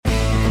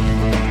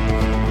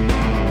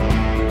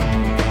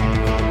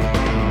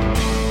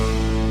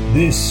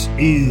This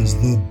is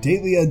the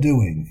Daily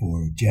Undoing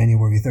for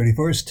January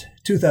 31st,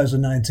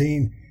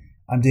 2019.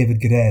 I'm David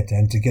Cadet,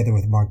 and together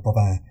with Mark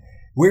Bovin,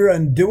 we're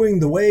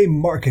undoing the way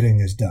marketing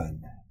is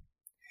done.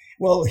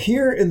 Well,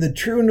 here in the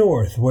true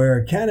north,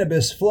 where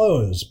cannabis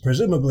flows,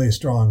 presumably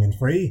strong and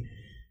free,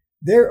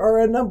 there are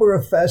a number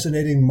of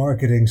fascinating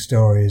marketing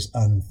stories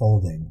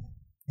unfolding.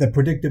 The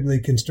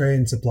predictably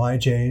constrained supply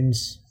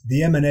chains,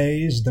 the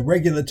M&As, the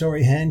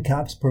regulatory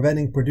handcuffs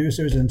preventing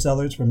producers and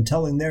sellers from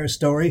telling their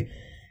story,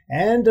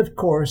 and, of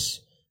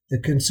course, the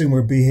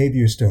consumer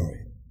behavior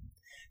story.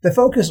 The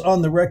focus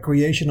on the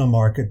recreational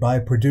market by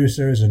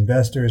producers,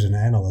 investors, and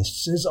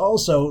analysts is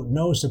also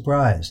no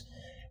surprise.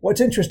 What's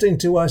interesting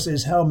to us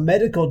is how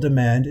medical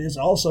demand is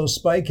also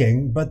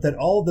spiking, but that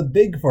all the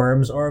big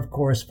firms are, of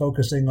course,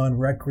 focusing on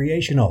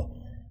recreational.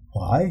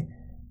 Why?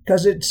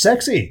 Because it's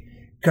sexy.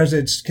 Because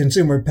it's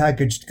consumer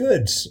packaged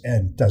goods.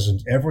 And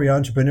doesn't every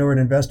entrepreneur and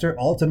investor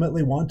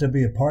ultimately want to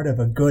be a part of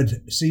a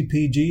good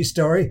CPG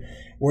story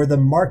where the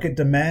market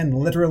demand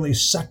literally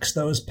sucks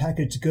those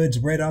packaged goods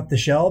right off the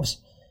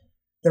shelves?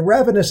 The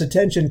ravenous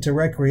attention to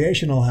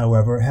recreational,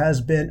 however,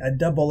 has been a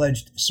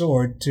double-edged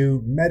sword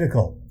to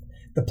medical.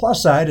 The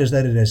plus side is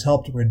that it has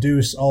helped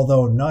reduce,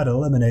 although not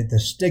eliminate, the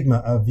stigma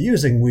of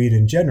using weed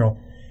in general.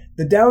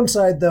 The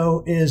downside,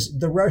 though, is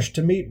the rush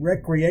to meet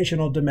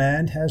recreational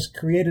demand has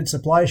created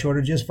supply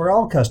shortages for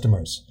all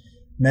customers,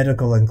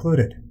 medical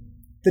included.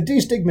 The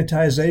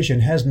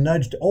destigmatization has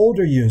nudged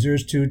older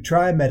users to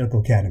try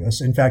medical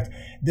cannabis. In fact,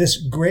 this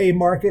gray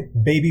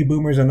market, baby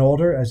boomers and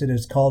older, as it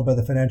is called by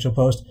the Financial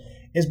Post,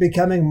 is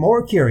becoming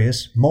more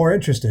curious, more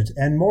interested,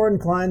 and more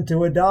inclined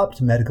to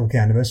adopt medical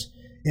cannabis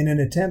in an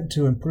attempt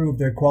to improve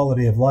their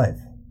quality of life.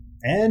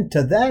 And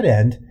to that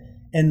end,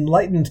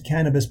 enlightened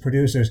cannabis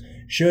producers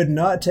should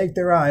not take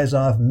their eyes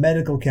off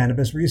medical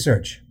cannabis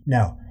research.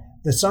 Now,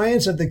 the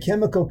science of the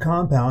chemical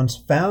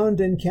compounds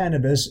found in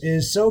cannabis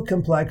is so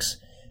complex,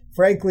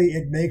 frankly,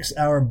 it makes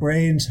our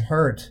brains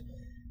hurt.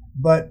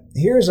 But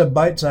here's a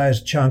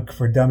bite-sized chunk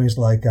for dummies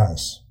like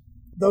us.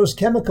 Those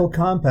chemical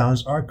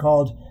compounds are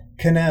called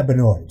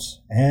cannabinoids,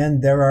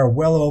 and there are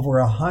well over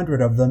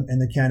 100 of them in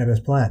the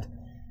cannabis plant.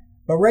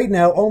 But right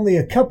now, only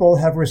a couple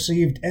have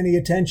received any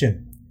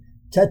attention.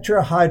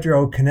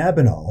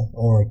 Tetrahydrocannabinol,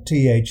 or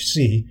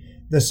THC,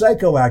 the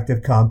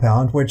psychoactive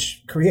compound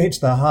which creates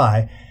the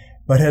high,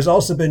 but has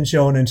also been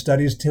shown in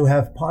studies to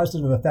have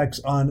positive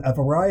effects on a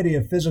variety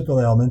of physical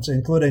ailments,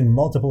 including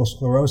multiple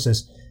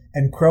sclerosis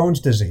and Crohn's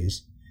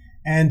disease,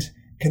 and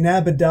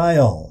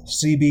cannabidiol,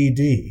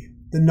 CBD,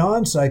 the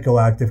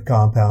non-psychoactive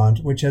compound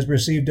which has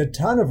received a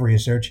ton of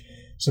research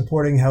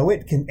supporting how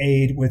it can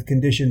aid with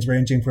conditions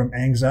ranging from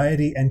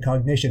anxiety and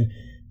cognition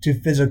to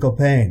physical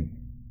pain.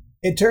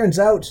 It turns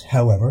out,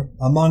 however,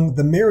 among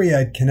the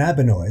myriad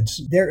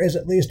cannabinoids, there is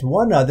at least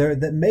one other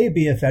that may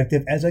be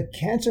effective as a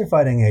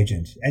cancer-fighting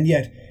agent, and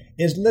yet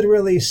is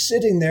literally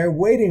sitting there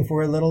waiting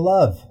for a little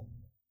love.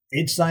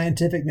 Its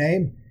scientific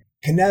name?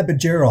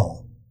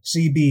 Cannabigerol,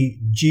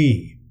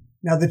 CBG.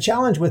 Now, the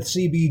challenge with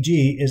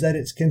CBG is that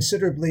it's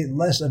considerably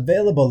less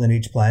available in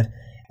each plant,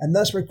 and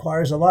thus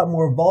requires a lot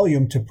more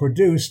volume to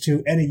produce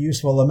to any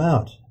useful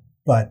amount.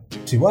 But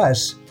to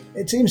us,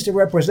 it seems to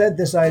represent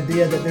this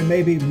idea that there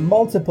may be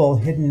multiple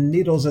hidden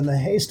needles in the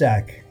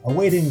haystack,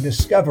 awaiting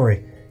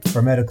discovery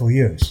for medical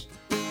use.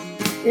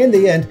 In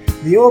the end,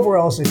 the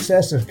overall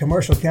success of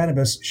commercial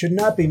cannabis should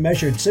not be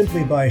measured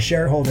simply by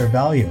shareholder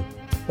value,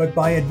 but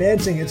by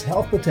advancing its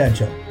health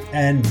potential.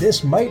 And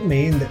this might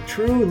mean that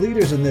true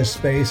leaders in this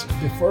space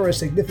defer a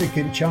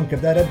significant chunk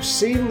of that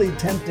obscenely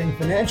tempting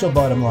financial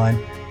bottom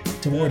line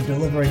toward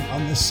delivering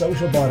on the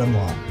social bottom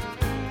line.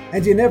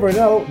 And you never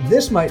know,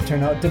 this might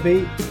turn out to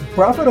be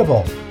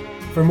profitable.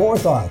 For more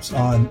thoughts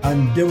on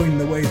undoing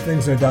the way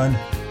things are done,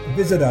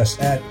 visit us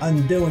at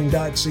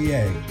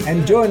undoing.ca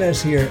and join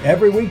us here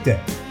every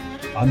weekday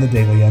on the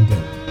Daily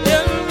Undoing.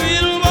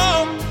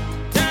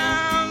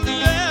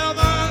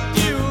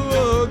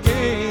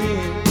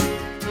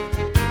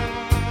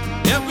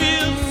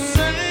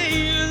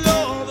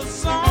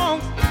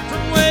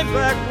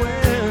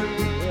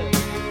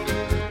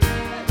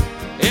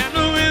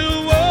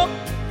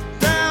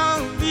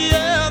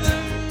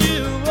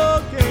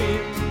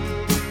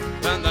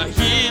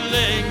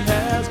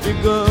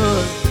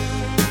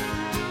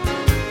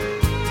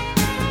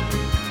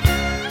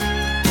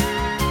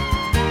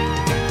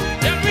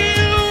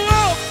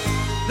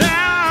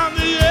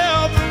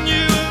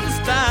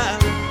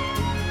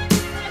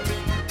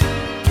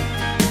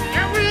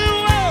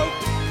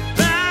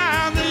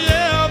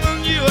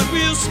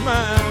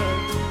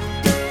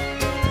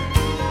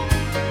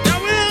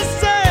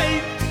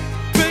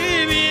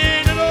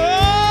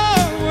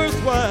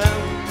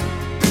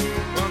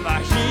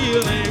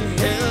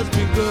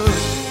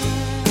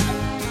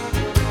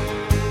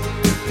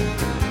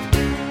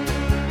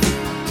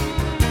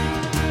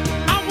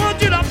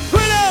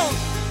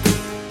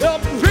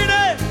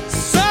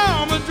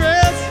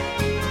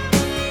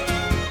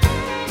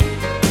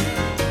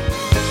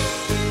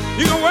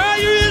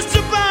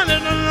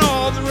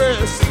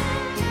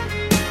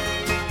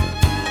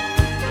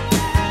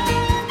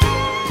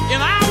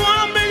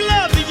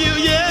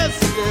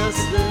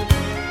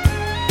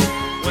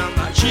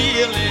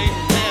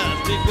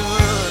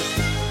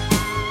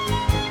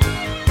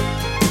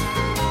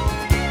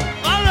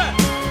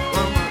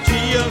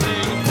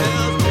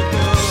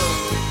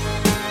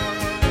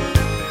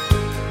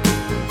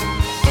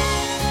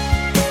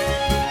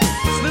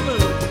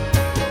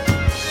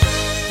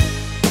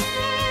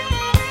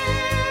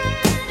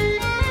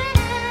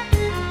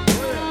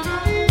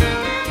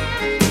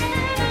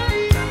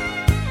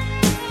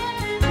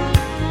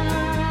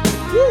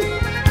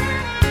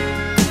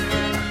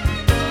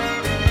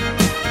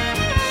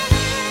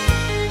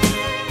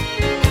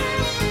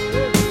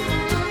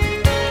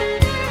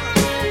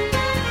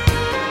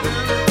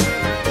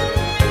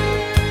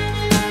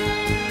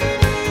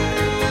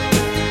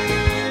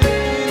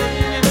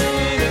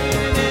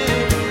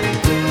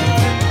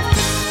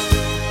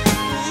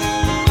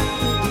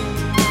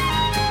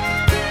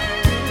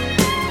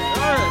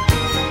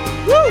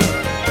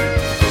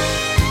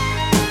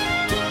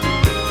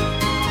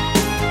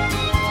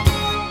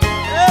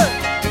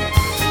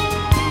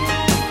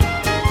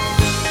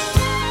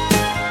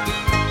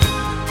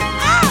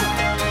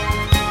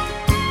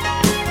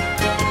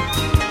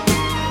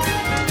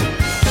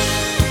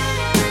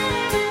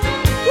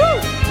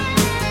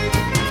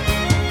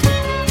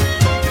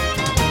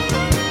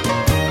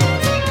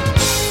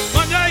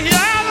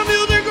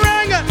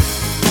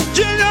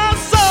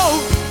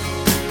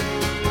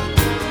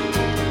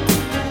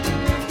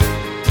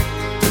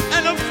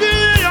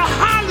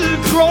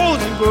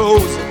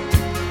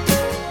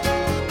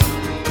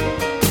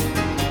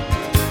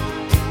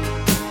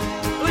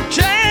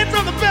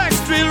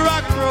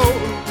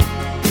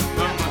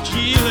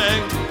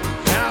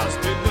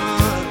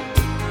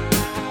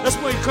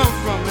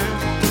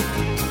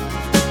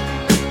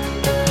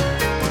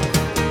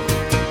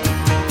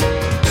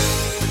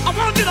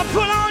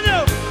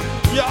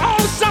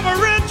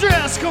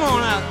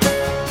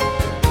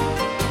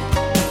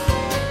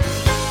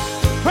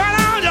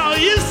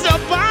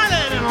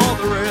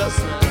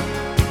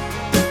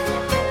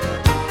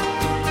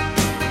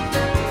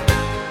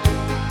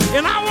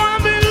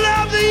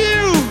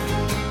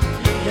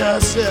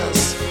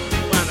 says,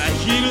 when the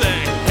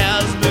healing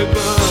has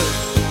begun.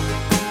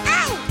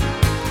 Ow!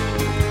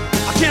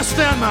 I can't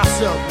stand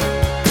myself.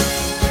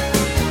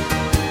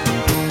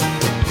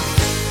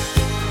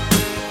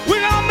 We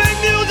gonna make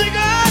music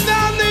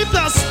underneath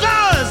the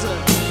stars.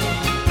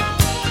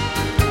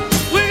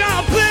 We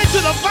gonna play to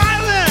the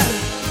violin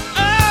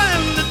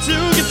and the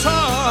two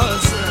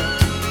guitars.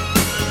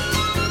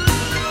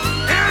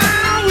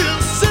 And we'll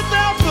sit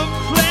there for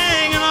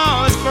playing and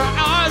hours, for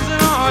hours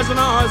and hours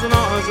and hours and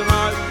hours and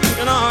hours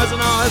and hours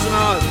and hours and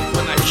hours,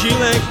 when the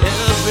healing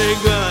has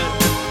begun.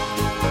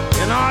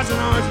 And hours and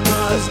hours and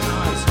hours and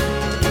hours,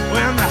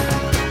 when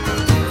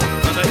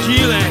the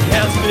healing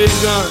has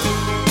begun.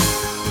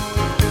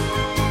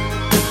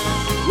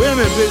 Wait a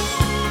minute, baby.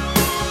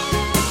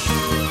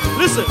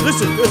 Listen.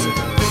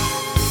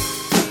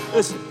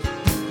 Listen.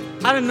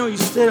 I didn't know you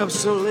stayed up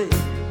so late.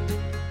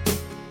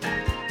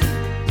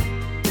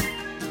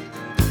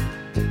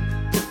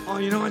 Oh,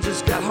 you know, I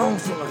just got home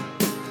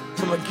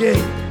from a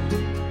gig.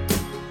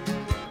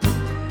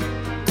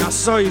 I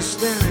saw you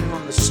standing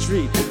on the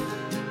street.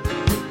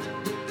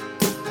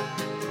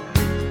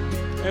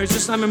 Hey,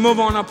 just let me move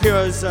on up here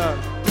as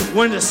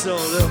windowsill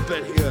a little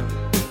bit here.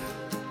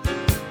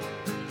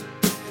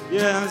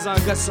 Yeah, I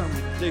got some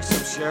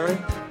sherry,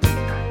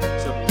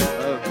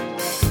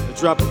 a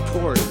drop of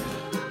port.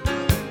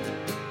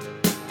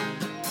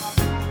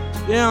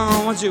 Yeah,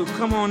 I want you to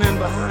come on in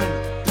behind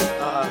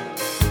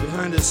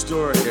this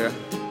door here.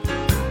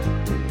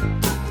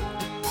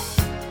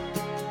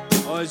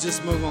 Oh,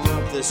 just move on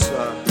up this.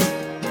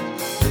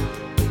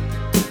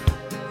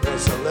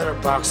 There's a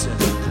letterbox in.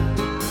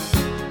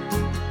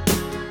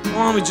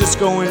 Why don't we just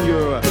go in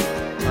your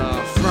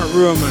front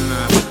room and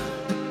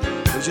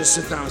we just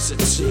sit down and sit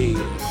tea.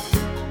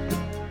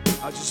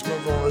 I'll just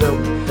move on a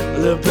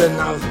little bit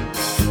now.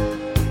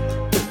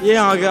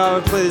 Yeah, I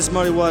gotta play this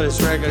Muddy Waters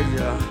record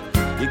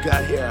you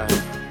got here.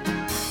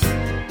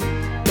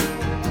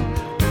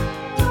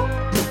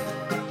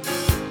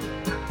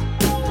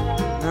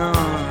 Now,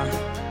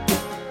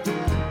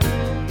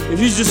 if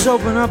you just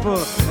open up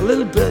a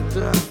little bit,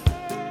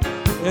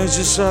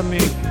 just let me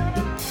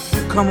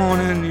come on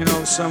in, you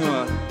know, some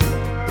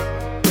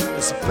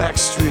this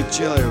Backstreet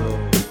Jelly Roll.